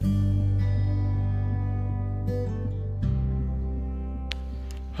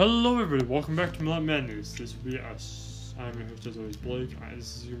Hello everybody, welcome back to Millet Madness. This will be us. I'm your host as always, Blake.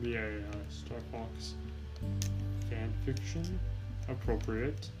 This is going to be a Star Fox fan fiction,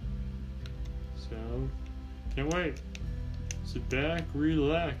 appropriate. So, can't wait. Sit back,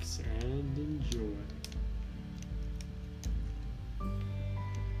 relax, and enjoy.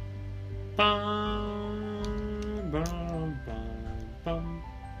 Bum, bum, bum, bum,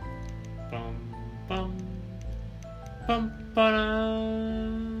 bum, bum, bum, ba-dum.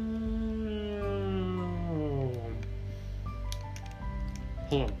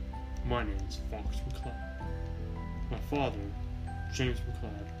 Hello, my name is Fox McCloud. My father, James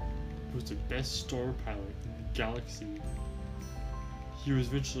McCloud, was the best star pilot in the galaxy. He was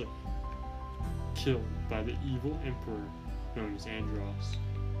eventually killed by the evil emperor known as Andros.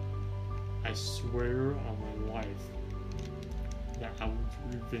 I swear on my life that I will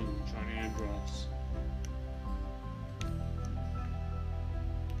get revenge on Andros.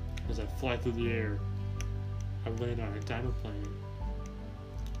 As I fly through the air, I land on a dino planet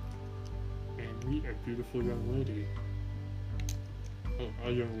and meet a beautiful young lady. Oh,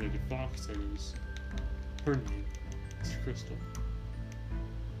 a young lady fox, that is. Her name is Crystal.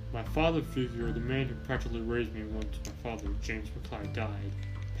 My father figure, the man who practically raised me once my father, James McCloud, died,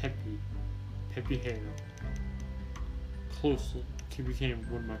 Peppy Hare. Closely, he became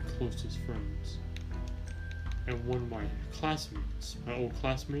one of my closest friends. And one of my classmates, my old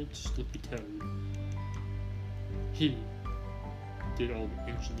classmate, Slippy Toad. He did all the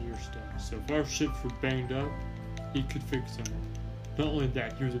engineer stuff, so if our ships were banged up, he could fix them. Not only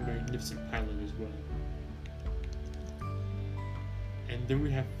that, he was a magnificent pilot as well. And then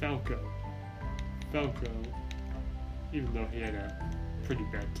we have Falco. Falco, even though he had a pretty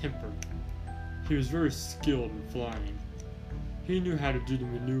bad temper, he was very skilled in flying. He knew how to do the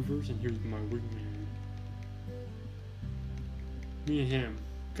maneuvers, and he was my wingman. Me and him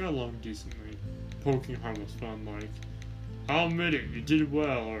got along decently, poking harmless fun like, "I'll admit it, you did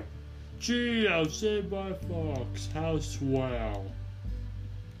well," or, "Gee, I was saved by Fox, how swell."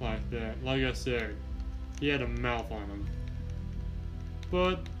 Like that. Like I said, he had a mouth on him.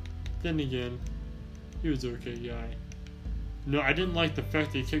 But, then again, he was an okay guy. No, I didn't like the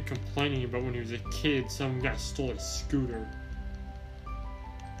fact that he kept complaining about when he was a kid, some guy stole his scooter.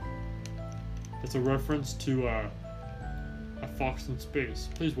 It's a reference to, A Fox in Space.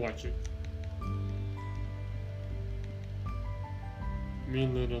 Please watch it. Me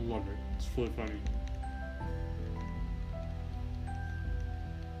and Lyndon love it. It's really funny.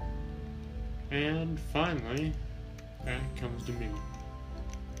 And finally, that comes to me.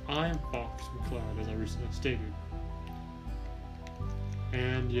 I'm Fox McCloud, as I recently stated.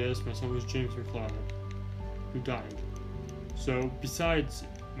 And yes, my son was James McCloud, who died. So, besides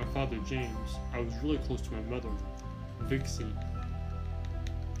my father James, I was really close to my mother, Vixie.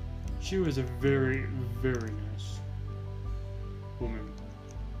 She was a very, very nice woman.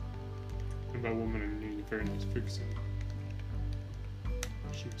 And by woman I mean a very nice vixen.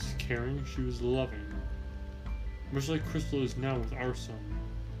 She was caring, she was loving. Much like Crystal is now with our son.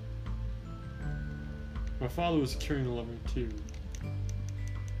 My father was caring and loving too.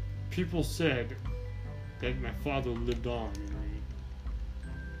 People said that my father lived on in me.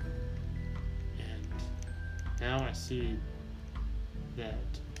 And now I see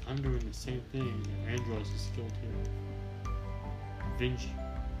that I'm doing the same thing that Andros is skilled here. Vengefulness.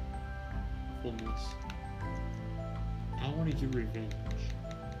 I want to get revenge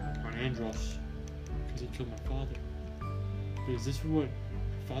on Andros because he killed my father. But is this what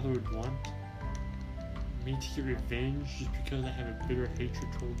my father would want? Me to get revenge just because I have a bitter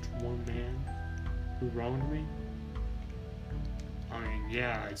hatred towards one man who wronged me? I mean,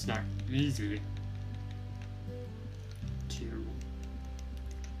 yeah, it's not easy to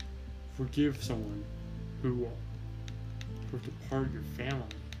forgive someone who took apart your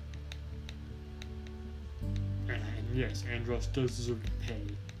family. And yes, Andros does deserve to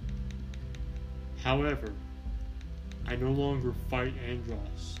pay. However, I no longer fight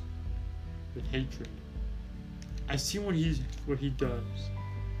Andros with hatred. I've seen what he does.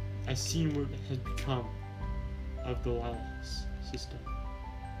 I've seen what has become of the Lilas system.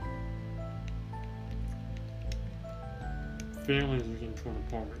 Families are getting torn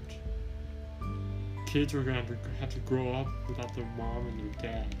apart. Kids are going to have to grow up without their mom and their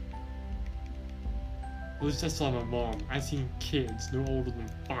dad. At least I saw my mom. I've seen kids no older than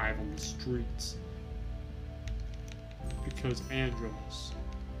 5 on the streets because Andros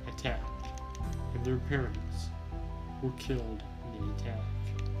attacked, and their parents were killed in the attack.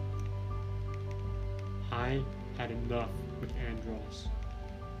 I had enough with Andros.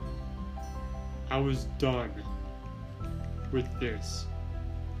 I was done with this.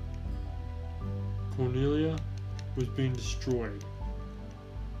 Cornelia was being destroyed.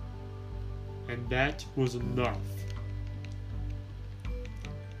 And that was enough.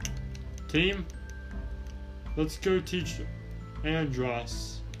 Team, let's go teach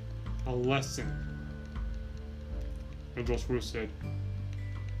Andros a lesson. Andros would have said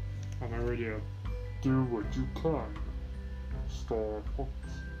on my radio, "Do what you can, Star Fox.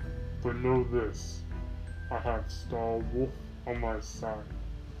 But know this, I have Star Wolf on my side.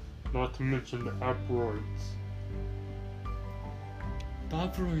 Not to mention the Aperoids." The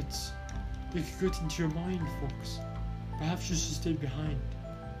Aperoids, they could get into your mind, Fox. Perhaps you should stay behind.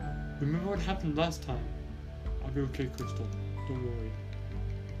 Remember what happened last time? I'll be okay, Crystal. Don't worry.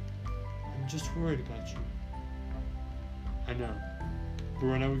 I'm just worried about you. I know. But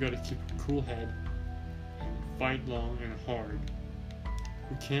right now we gotta keep a cool head and fight long and hard.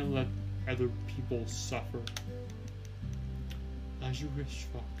 We can't let other people suffer. As you wish,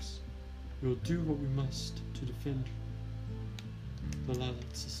 Fox. We'll do what we must to defend the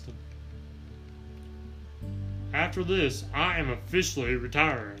Lylat system. After this, I am officially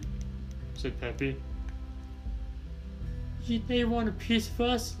retiring, said Peppy. They want a piece of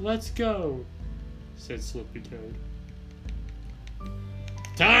us? Let's go, said Slippy Toad.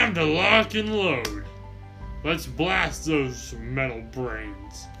 Time to lock and load. Let's blast those metal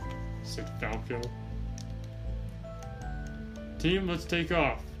brains, said Falco. Team, let's take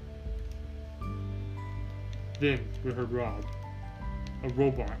off. Then we heard Rob, a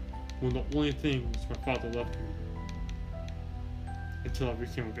robot, one of the only things my father left me until I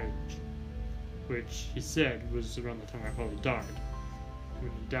became of age, which he said was around the time my father died.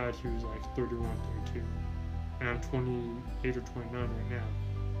 When he died, he was like 31, 32, and I'm 28 or 29 right now.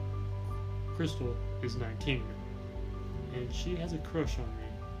 Crystal is 19, and she has a crush on me.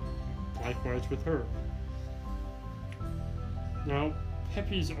 Likewise with her. Now,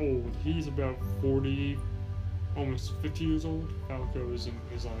 Peppy's old. He's about 40, almost 50 years old. Falco is like,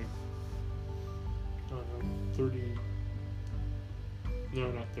 I don't know, 30.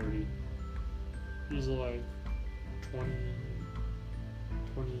 No, not 30. He's like 20,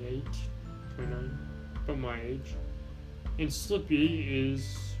 28, 29, about my age. And Slippy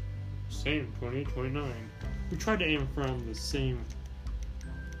is same, 20, 29. We tried to aim from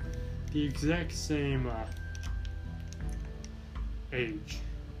the exact same age,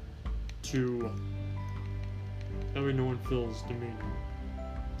 to that way no one feels demeaning.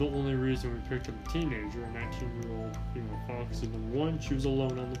 The only reason we picked up a teenager, a 19-year-old female fox, is number one, she was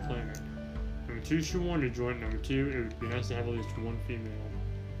alone on the planet. Number two, she wanted to join. Number two, it would be nice to have at least one female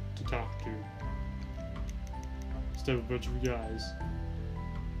to talk to, instead of a bunch of guys.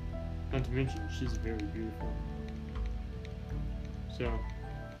 Not to mention, she's very beautiful. So,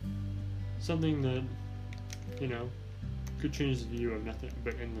 something that, you know, could change the view of nothing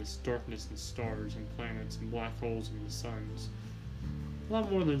but endless darkness and stars and planets and black holes and the suns. A lot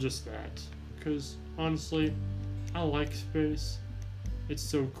more than just that. Because, honestly, I like space. It's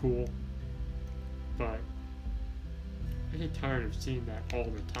so cool. But I get tired of seeing that all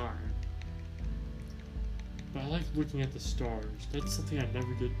the time. But I like looking at the stars. That's something I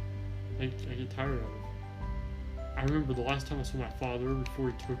never get, I get tired of. I remember the last time I saw my father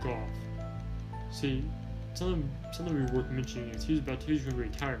before he took off. See, something worth mentioning is he was going to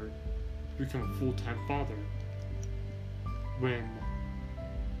retire to become a full-time father when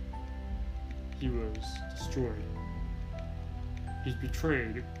he was destroyed. He's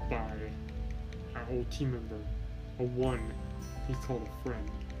betrayed by our old team member, a one he called a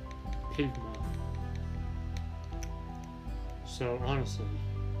friend, Pigma. So honestly,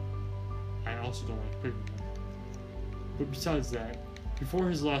 I also don't like Pigma. But besides that, before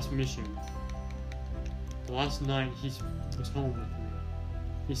his last mission, the last night he was home with me,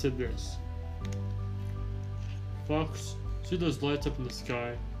 he said this: "Fox, see those lights up in the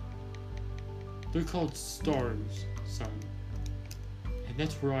sky? They're called stars, son. And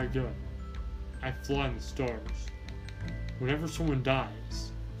that's where I go. I fly in the stars. Whenever someone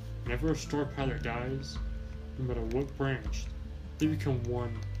dies, whenever a star pilot dies, no matter what branch, they become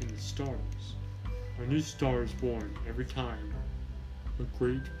one in the stars. A new star is born every time a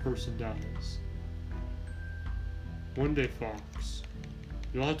great person dies. One day, Fox,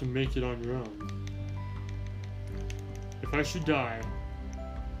 you'll have to make it on your own. If I should die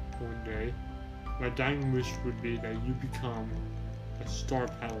one day, my dying wish would be that you become a star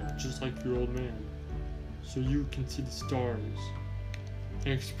pilot just like your old man, so you can see the stars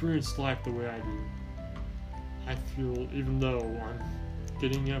and experience life the way I do. I feel, even though I'm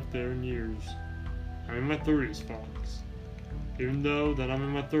getting up there in years, I'm in my 30s, Fox. Even though that I'm in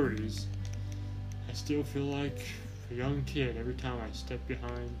my 30s, I still feel like a young kid every time I step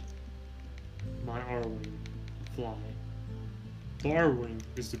behind my R-Wing and fly. The R-Wing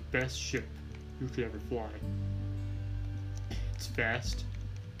is the best ship you could ever fly. It's fast,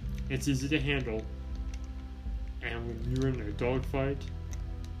 it's easy to handle, and when you're in a dogfight,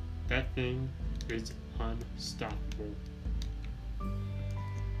 that thing is unstoppable.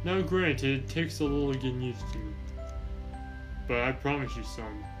 Now granted, it takes a little getting used to, but I promise you,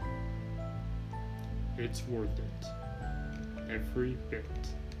 son, it's worth it. Every bit.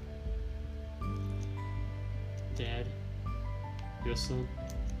 Dad, yes son,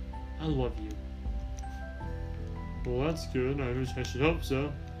 I love you. Well, that's good. I should hope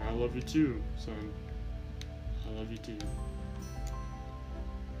so. I love you too, son. I love you too.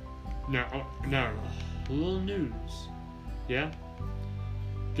 Now, a little news. Yeah?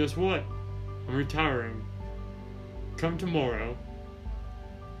 Guess what? I'm retiring. Come tomorrow.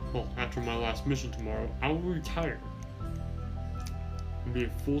 Well, after my last mission tomorrow, I will retire and be a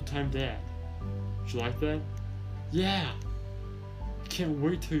full-time dad. Would you like that? Yeah! I can't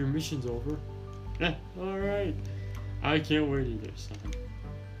wait till your mission's over. Alright. I can't wait either, son.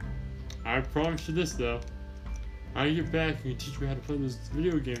 I promise you this, though. I get back and you teach me how to play those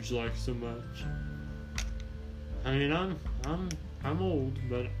video games you like so much. I mean, I'm old,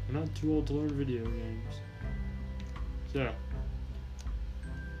 but I'm not too old to learn video games. So,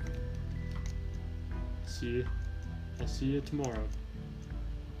 I'll see you tomorrow.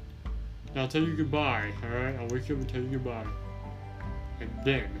 Now I'll tell you goodbye, alright? I'll wake you up and tell you goodbye. And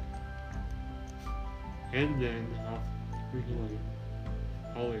then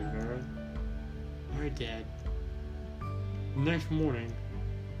I'll leave, alright? Alright, Dad. The next morning,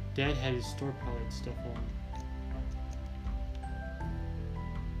 Dad had his Star Pilot stuff on.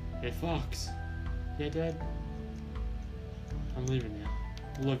 Hey, Fox. Yeah, Dad? I'm leaving now.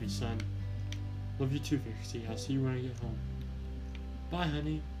 I love you, son. Love you too, Vixie. I'll see you when I get home. Bye,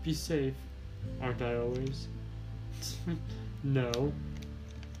 honey. Be safe. Aren't I always? No.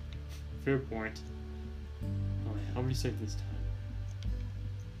 Fair point. Alright, I'll be safe this time.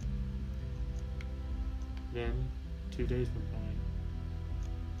 Then, 2 days went by.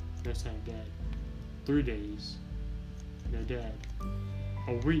 No sign of Dad. 3 days. No Dad.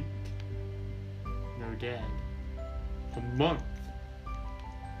 A week. No Dad. A month.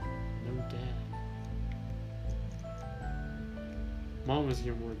 No Dad. Mom was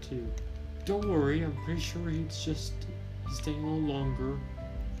getting worried too. Don't worry, I'm pretty sure he's staying a little longer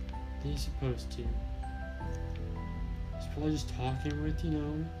than he's supposed to. He's probably just talking with,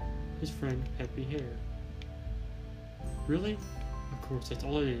 his friend Peppy Hare. Really? Of course, that's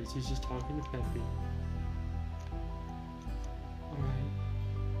all it is. He's just talking to Peppy. Alright.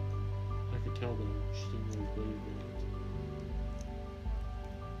 I could tell though, she didn't really believe it.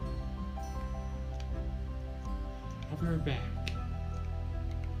 I'll be right back.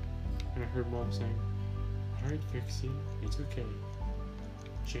 And I heard Mom saying, Alright, Vixie, it's okay.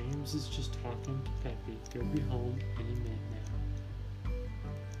 James is just talking to Peppy. He'll be home any minute now.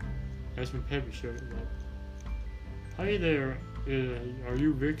 That's when Peppy showed up. Hi there, are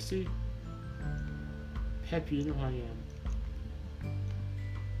you Vixie? Peppy, you know I am.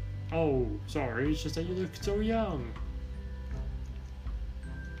 Oh, sorry, it's just that you look so young.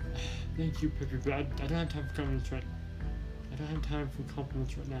 Thank you, Peppy, but I don't have time for compliments right now. I don't have time for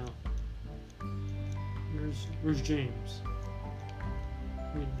compliments right now. Where's James?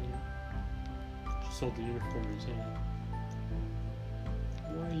 Wait a minute. Just saw the uniform in his hand.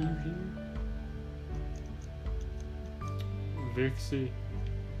 Why are you here? Vixie.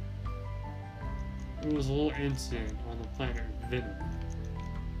 It was a little incident on the planet Venom.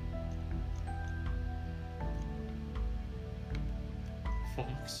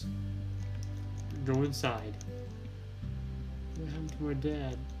 Fox. Go inside. What happened to my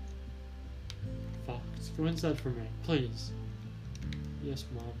dad? Fox, go inside for me, please. Yes,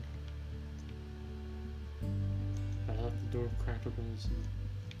 Mom. I left the door cracked open and listened.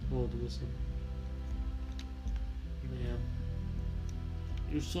 Oh, to listen. Ma'am.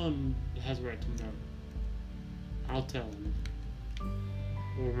 Your son has a right to know. I'll tell him.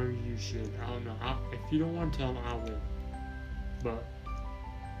 Or maybe you should. I don't know. If you don't want to tell him, I will. But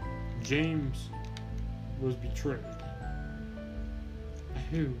James was betrayed. By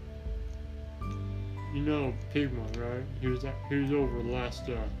who? You know Pigma, right? He was over last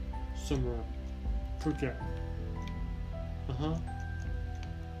summer cookout. Uh-huh.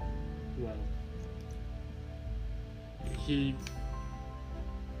 Well, he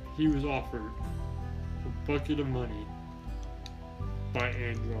was offered a bucket of money by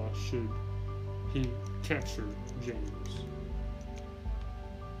Andross should he capture James.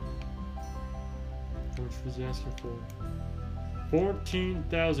 How much was he asking for?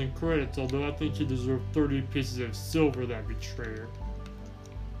 14,000 credits, although I think he deserved 30 pieces of silver, that betrayer.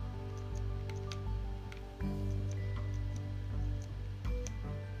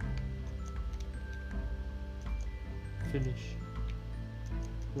 Finish.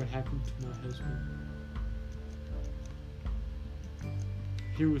 What happened to my husband?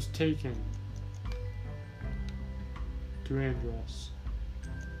 He was taken to Andros.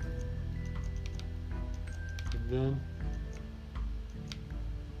 And then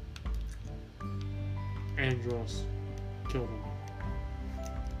Andros killed him.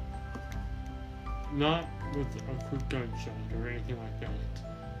 Not with a quick gunshot or anything like that.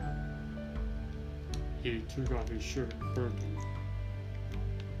 He took off his shirt and burned him.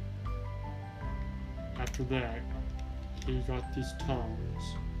 After that, he got these tongs.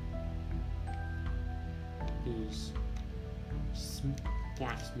 These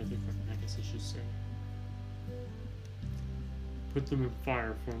blacksmith equipment, I guess I should say. Put them in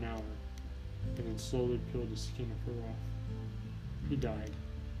fire for an hour, and then slowly peeled the skin of her off. He died.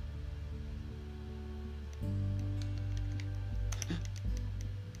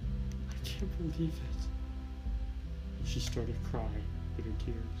 I can't believe it. And she started crying with her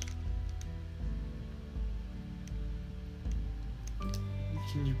tears.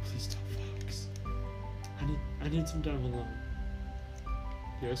 Can you please tell Fox? I need some time alone.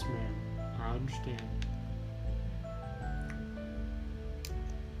 Yes, ma'am. I understand.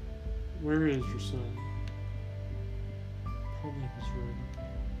 Where is your son? Probably in his room.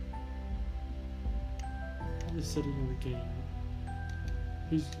 Probably sitting in the game.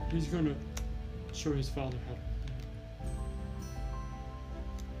 He's gonna show his father how to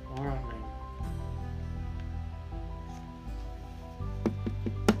play. Alright, ma'am.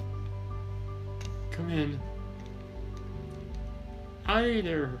 Come in. Hi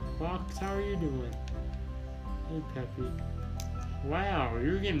there, Fox. How are you doing? Hey, Peppy. Wow,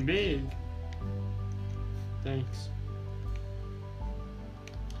 you're getting big. Thanks.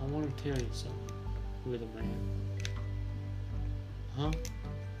 I want to tell you something, little man. Huh?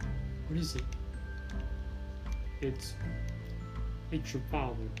 What is it? It's your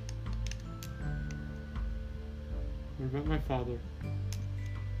father. What about my father?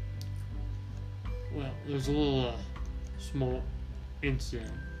 Well, there's a little small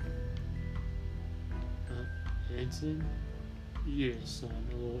incident. Incident? Yes, son,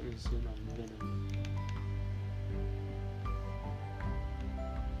 a little incident on Venom.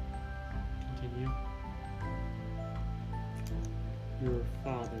 Continue. Your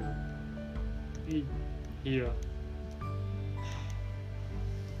father.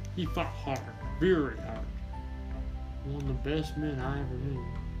 He fought hard, very hard. One of the best men I ever knew.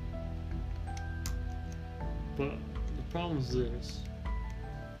 But the problem is this.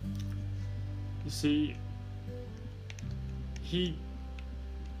 You see, he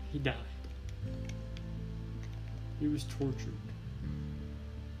died. He was tortured.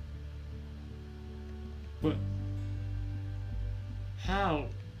 But how?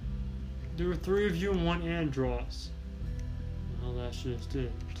 There were 3 of you and 1 Andros. Well, that's just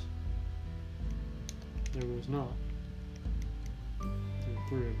it. There was not. There were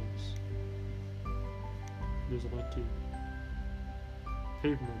 3 of us. There's only 2.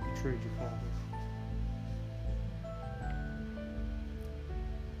 Pavement betrayed your father.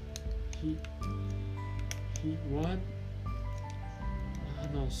 He what? I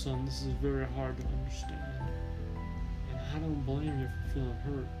know, son, this is very hard to understand. And I don't blame you for feeling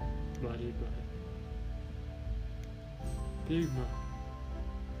hurt, buddy, but Pigma,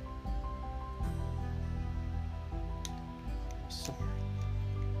 I'm sorry.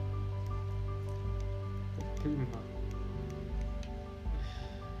 But Pigma,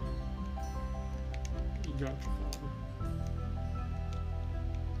 you got your father.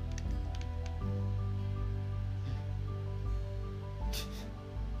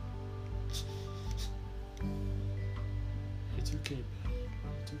 It's okay, buddy.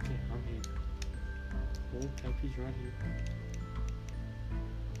 It's okay. I'm here. Old Peppy's right here.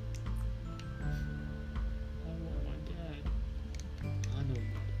 I want my dad. I know,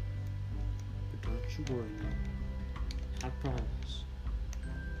 buddy. But don't you worry now. I promise.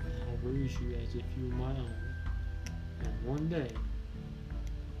 I'll raise you as if you were my own. And one day,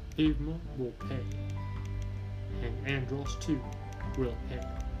 Pigma will pay. And Andros too will pay.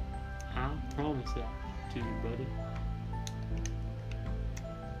 I promise that to you, buddy.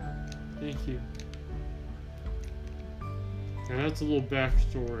 Thank you. Now that's a little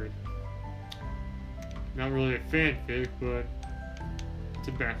backstory. Not really a fanfic, but it's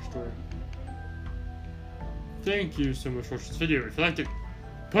a backstory. Thank you so much for watching this video. If you liked it,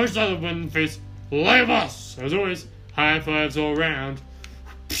 push that button in the face, like a boss. As always, high fives all around.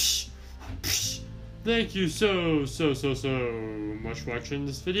 Thank you so much for watching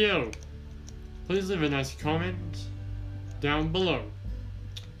this video. Please leave a nice comment down below.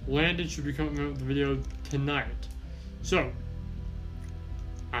 Landon should be coming out with the video tonight. So,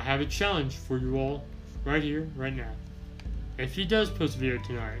 I have a challenge for you all right here, right now. If he does post a video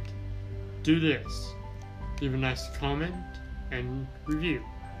tonight, do this. Leave a nice comment and review.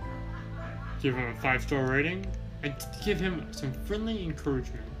 Give him a 5-star rating and give him some friendly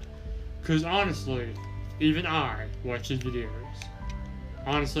encouragement. Because honestly, even I watch his videos.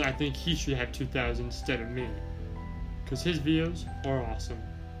 Honestly, I think he should have 2,000 instead of me. Because his videos are awesome.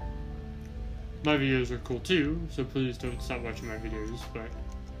 My videos are cool too, so please don't stop watching my videos, but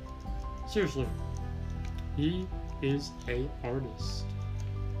seriously, he is an artist.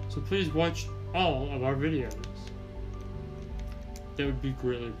 So please watch all of our videos. That would be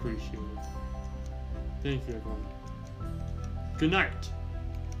greatly appreciated. Thank you, everyone. Good night.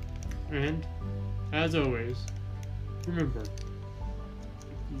 And, as always, remember,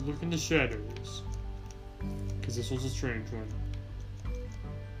 look in the shadows, because this was a strange one.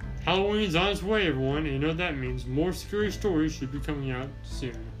 Halloween's on its way, everyone, and you know what that means. More scary stories should be coming out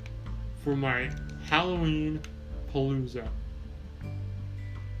soon for my Halloween Palooza.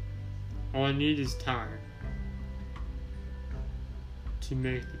 All I need is time to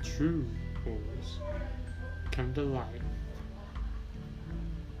make the true horrors come to life.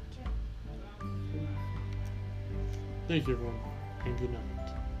 Thank you, everyone, and good night.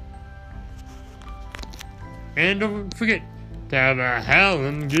 And don't forget to have a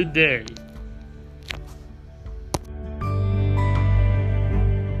howlin' good day.